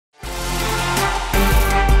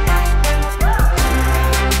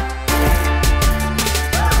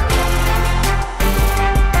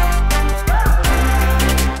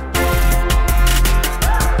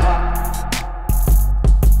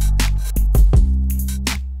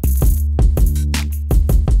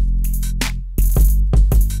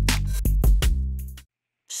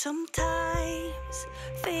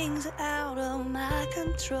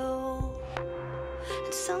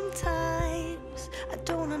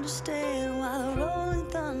understand why the rolling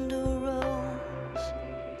thunder rolls.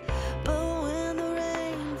 But when the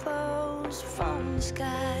rain falls from the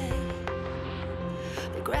sky,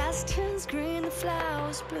 the grass turns green, the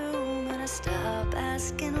flowers bloom, and I stop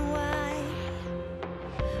asking why.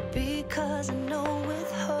 Because I know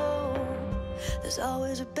with hope there's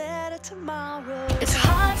always a better tomorrow. It's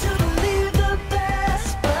hard to believe the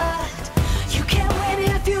best, but you can't win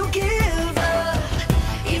if you give up.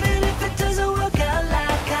 Even if it doesn't work out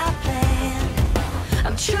like I planned,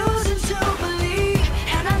 I'm choosing to believe,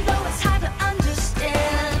 and I know it's hard to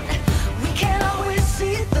understand. We can't always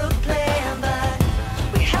see the plan, but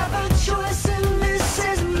we have a choice and this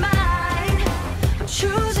is mine. I'm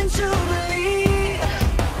choosing to believe.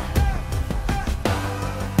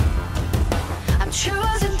 I'm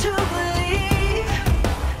choosing to believe.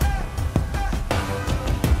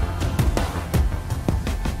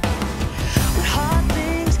 When hard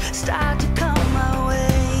things start to come my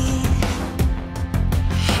way,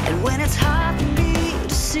 and when it's hard for me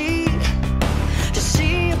to see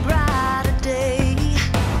a brighter day,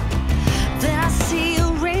 then I see a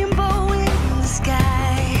rainbow in the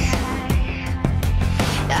sky.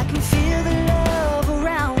 I can feel the love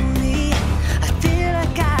around me. I feel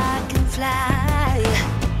like I can fly,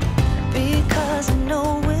 because I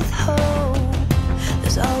know with hope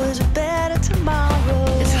there's always a better tomorrow.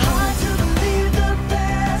 It's hard to believe the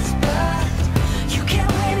best, but you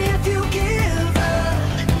can't win if you give up.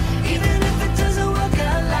 Even if it doesn't work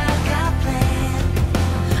out like I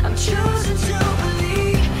planned, I'm choosing to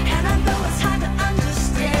believe, and I know it's hard to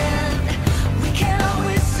understand. We can't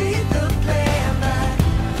always see the plan, but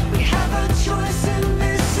we have a choice and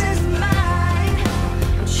this is mine.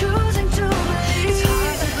 I'm choosing to believe. It's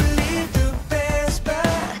hard to believe the best,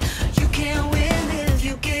 but you can't win if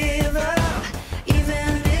you give up.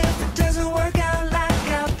 Even if it doesn't work out like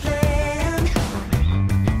I planned,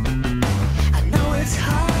 I know it's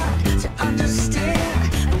hard to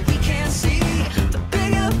understand, and we can't see the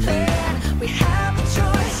bigger plan. We have a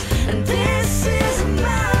choice, and this is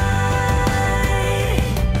mine.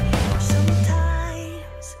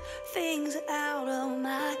 Sometimes things are out of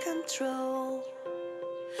my control,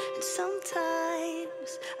 and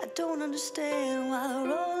sometimes I don't understand why the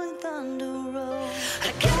rolling thunder rolls.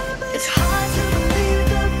 It's hard to believe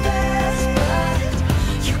the best, but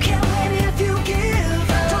you can't win if you give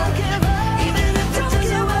up. Don't give up. Even if it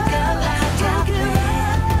doesn't work out like I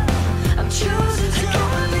planned, I'm choosing to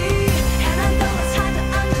believe, and I know it's hard to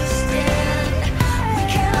understand. We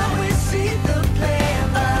can't always see the plan,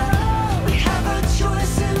 but we have a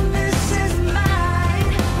choice and this is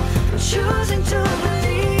mine. I'm choosing to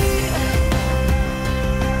believe.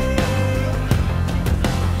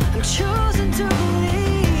 I'm choosing to believe.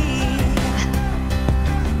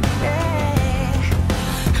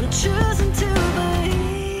 Yeah. I'm choosing to believe.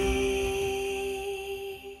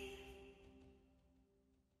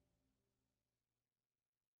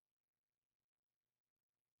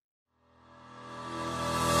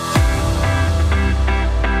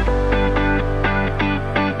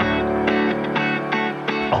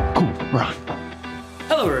 Oh, cool, run.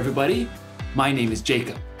 Hello everybody, my name is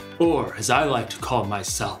Jacob, or as I like to call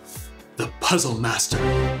myself, the Puzzle Master.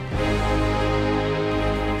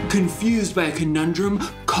 Confused by a conundrum?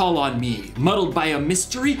 Call on me. Muddled by a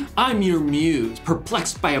mystery? I'm your muse.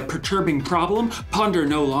 Perplexed by a perturbing problem? Ponder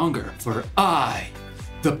no longer, for I,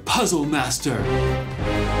 the Puzzle Master,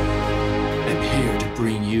 am here to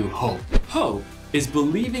bring you hope. Hope is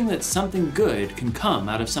believing that something good can come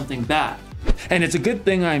out of something bad. And it's a good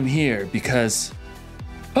thing I'm here because,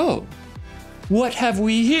 oh, what have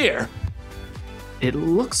we here? It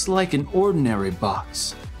looks like an ordinary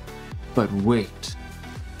box, but wait,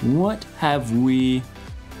 what have we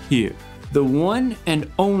here? The one and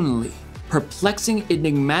only perplexing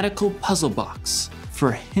enigmatical puzzle box.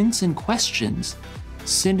 For hints and questions,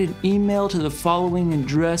 send an email to the following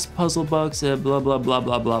address, puzzlebox at blah blah blah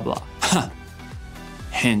blah blah blah. Huh.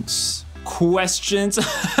 Hints, questions?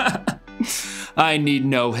 I need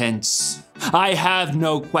no hints. I have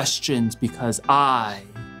no questions because I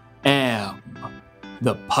am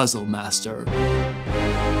the Puzzle Master.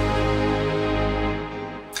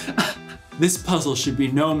 This puzzle should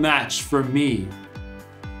be no match for me.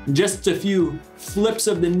 Just a few flips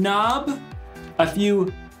of the knob, a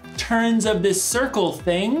few turns of this circle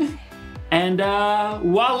thing, and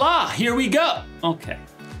voila, here we go. Okay,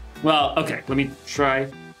 well, okay, let me try a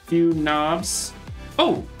few knobs.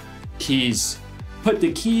 Oh, keys. Put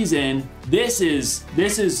the keys in. This is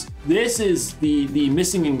the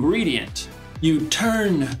missing ingredient. You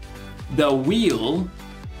turn the wheel,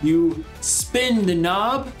 you spin the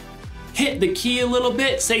knob, hit the key a little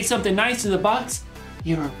bit, say something nice to the box,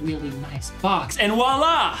 you're a really nice box. And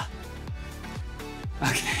voila!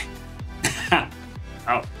 Okay.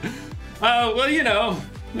 Oh. Well, you know,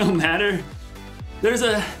 no matter. There's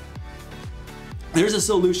a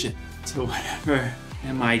solution to whatever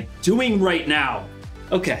am I doing right now.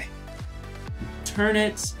 Okay. You turn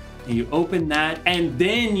it, and you open that, and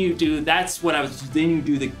then you do, then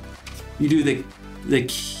you do the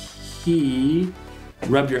key,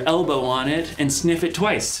 rub your elbow on it, and sniff it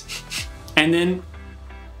twice. And then,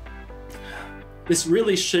 this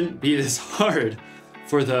really shouldn't be this hard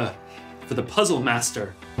for the puzzle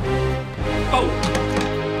master. Oh!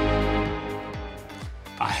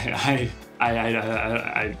 I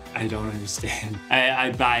don't understand.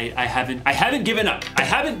 I haven't given up. I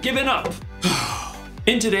haven't given up.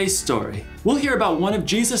 In today's story, we'll hear about one of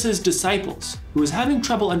Jesus's disciples who was having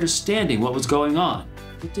trouble understanding what was going on.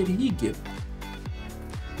 But did he give up?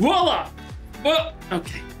 Voila! Well,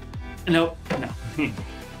 okay. No.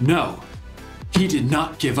 No, he did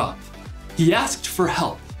not give up. He asked for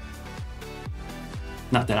help.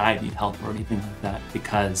 Not that I need help or anything like that,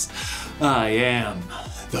 because I am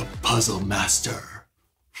the puzzle master.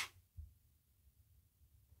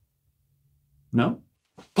 No?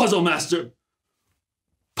 Puzzle master!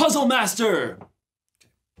 Puzzle master!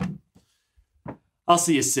 I'll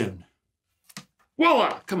see you soon.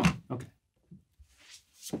 Voila! Come on. Okay.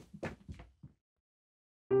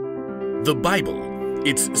 The Bible.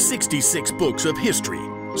 It's 66 books of history,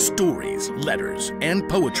 stories, letters, and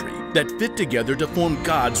poetry that fit together to form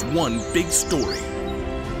God's one big story.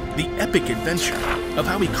 The epic adventure of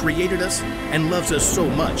how He created us and loves us so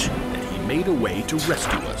much that He made a way to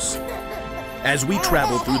rescue us. As we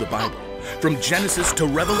travel through the Bible, from Genesis to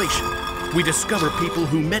Revelation, we discover people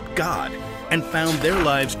who met God and found their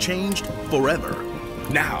lives changed forever.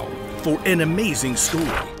 Now, for an amazing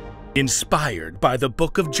story, inspired by the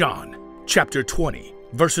book of John, chapter 20,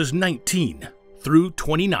 verses 19 through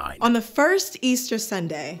 29. On the first Easter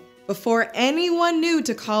Sunday, before anyone knew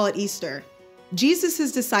to call it Easter,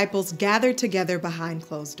 Jesus' disciples gathered together behind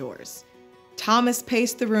closed doors. Thomas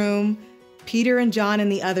paced the room, Peter and John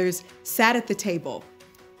and the others sat at the table,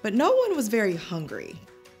 but no one was very hungry.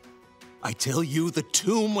 I tell you, the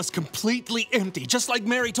tomb was completely empty, just like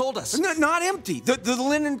Mary told us. Not empty. The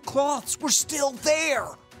linen cloths were still there.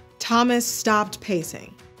 Thomas stopped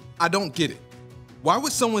pacing. I don't get it. Why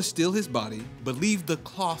would someone steal his body but leave the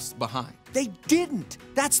cloths behind? They didn't.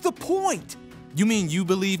 That's the point. You mean you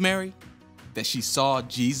believe, Mary, that she saw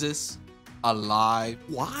Jesus alive?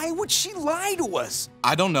 Why would she lie to us?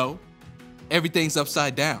 I don't know. Everything's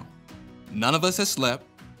upside down. None of us has slept.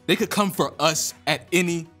 They could come for us at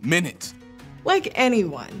any minute. Like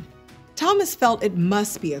anyone, Thomas felt it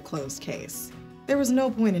must be a closed case. There was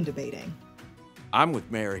no point in debating. I'm with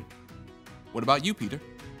Mary. What about you, Peter?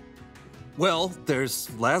 Well, there's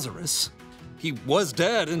Lazarus. He was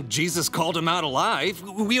dead and Jesus called him out alive.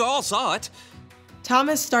 We all saw it.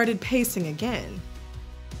 Thomas started pacing again.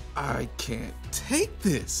 I can't take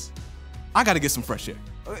this. I gotta get some fresh air.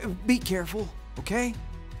 Be careful, okay?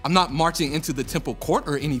 I'm not marching into the temple court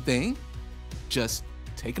or anything. Just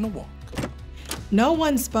taking a walk. No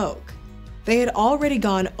one spoke. They had already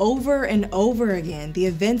gone over and over again the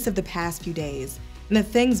events of the past few days and the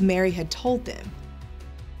things Mary had told them.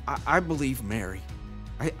 I believe Mary.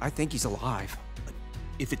 I think he's alive. But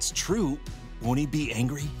if it's true, won't he be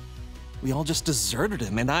angry? We all just deserted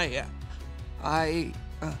him, and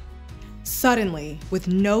Suddenly, with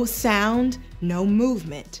no sound, no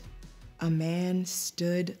movement, a man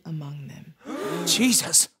stood among them.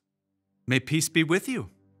 Jesus! May peace be with you.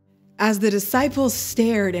 As the disciples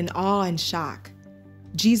stared in awe and shock,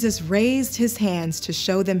 Jesus raised his hands to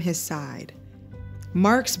show them his side.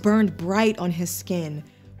 Marks burned bright on his skin,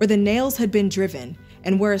 where the nails had been driven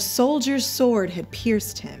and where a soldier's sword had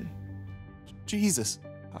pierced him. Jesus,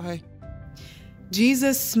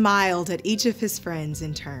 Jesus smiled at each of his friends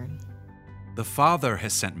in turn. The Father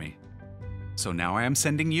has sent me, so now I am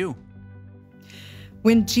sending you.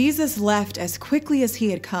 When Jesus left as quickly as he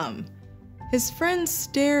had come, his friends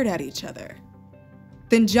stared at each other.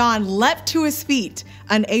 Then John leapt to his feet,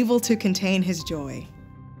 unable to contain his joy.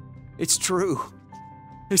 it's true.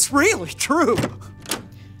 It's really true.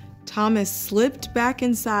 Thomas slipped back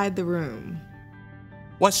inside the room.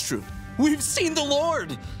 What's true? we've seen the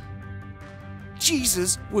Lord.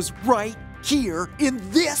 Jesus was right here in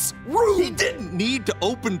this room. He didn't need to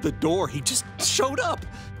open the door. He just showed up.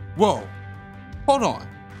 Whoa, hold on.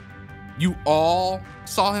 You all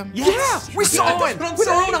saw him? Yeah, we saw That's him what I'm with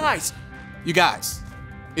our own saying. eyes. You guys,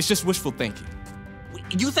 it's just wishful thinking.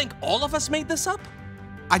 You think all of us made this up?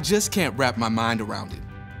 I just can't wrap my mind around it.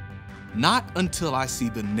 Not until I see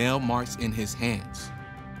the nail marks in his hands.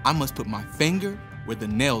 I must put my finger where the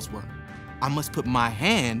nails were. I must put my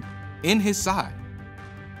hand in his side.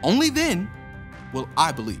 Only then will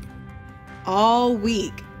I believe. All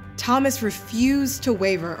week, Thomas refused to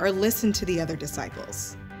waver or listen to the other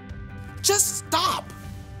disciples. Just stop!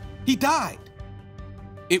 He died.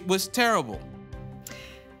 It was terrible.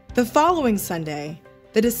 The following Sunday,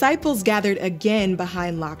 the disciples gathered again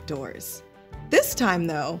behind locked doors. This time,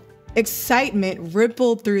 though, excitement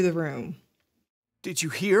rippled through the room. Did you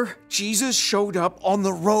hear? Jesus showed up on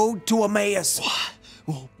the road to Emmaus.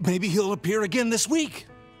 Well, maybe he'll appear again this week.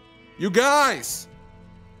 You guys,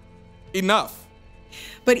 enough.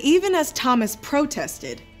 But even as Thomas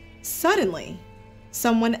protested, suddenly,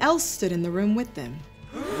 someone else stood in the room with them.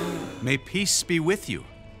 May peace be with you.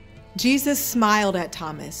 Jesus smiled at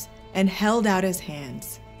Thomas and held out his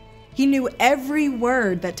hands. He knew every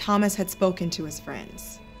word that Thomas had spoken to his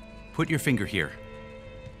friends. Put your finger here.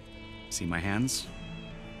 See my hands?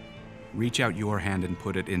 Reach out your hand and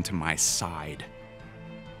put it into my side.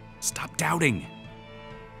 Stop doubting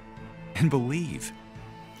and believe.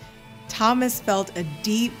 Thomas felt a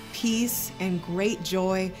deep peace and great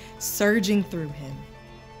joy surging through him.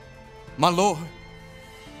 My Lord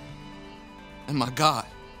and my God.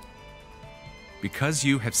 Because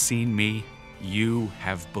you have seen me, you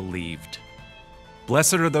have believed.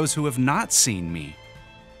 Blessed are those who have not seen me,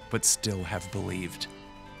 but still have believed.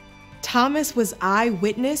 Thomas was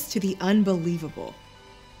eyewitness to the unbelievable.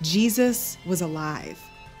 Jesus was alive.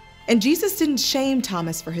 And Jesus didn't shame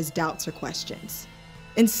Thomas for his doubts or questions.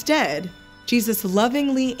 Instead, Jesus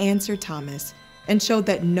lovingly answered Thomas and showed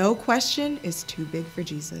that no question is too big for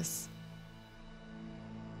Jesus.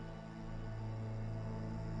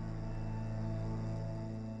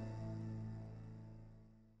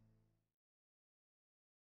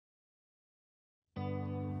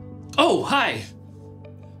 Oh, hi.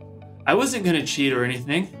 I wasn't gonna cheat or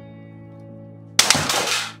anything.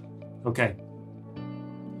 Okay.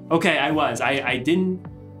 Okay, I was. I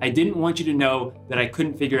didn't want you to know that I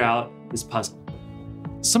couldn't figure out this puzzle.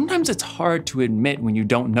 Sometimes it's hard to admit when you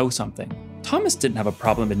don't know something. Thomas didn't have a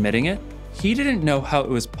problem admitting it. He didn't know how it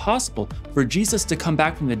was possible for Jesus to come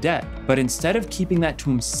back from the dead, but instead of keeping that to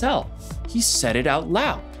himself, he said it out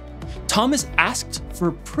loud. Thomas asked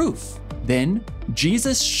for proof. Then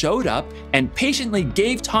Jesus showed up and patiently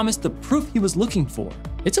gave Thomas the proof he was looking for.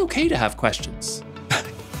 It's okay to have questions.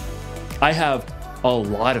 I have a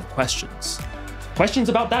lot of questions. Questions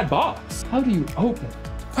about that box. How do you open?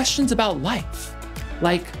 Questions about life.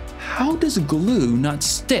 Like, how does glue not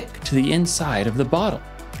stick to the inside of the bottle?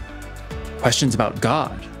 Questions about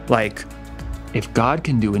God. Like, if God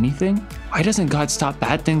can do anything, why doesn't God stop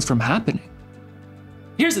bad things from happening?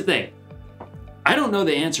 Here's the thing. I don't know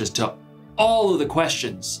the answers to all of the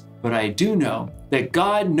questions, but I do know that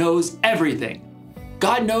God knows everything.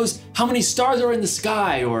 God knows how many stars are in the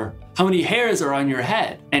sky or how many hairs are on your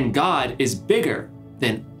head, and God is bigger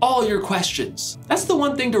than all your questions. That's the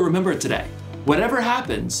one thing to remember today. Whatever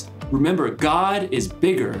happens, remember God is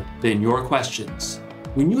bigger than your questions.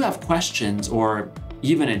 When you have questions or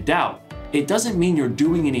even a doubt, it doesn't mean you're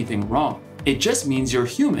doing anything wrong. It just means you're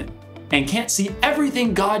human and can't see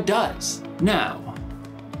everything God does. Now,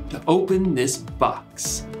 to open this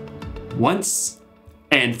box once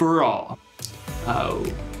and for all. Oh,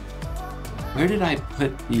 where did I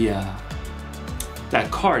put the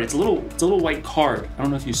that card? It's a little white card. I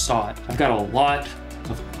don't know if you saw it. I've got a lot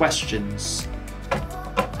of questions.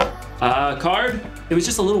 Card? It was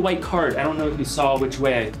just a little white card. I don't know if you saw which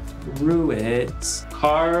way I threw it.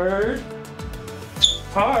 Card.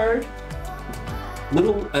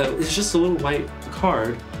 It's just a little white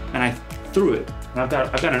card, and I threw it. And I've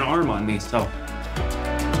got an arm on me, so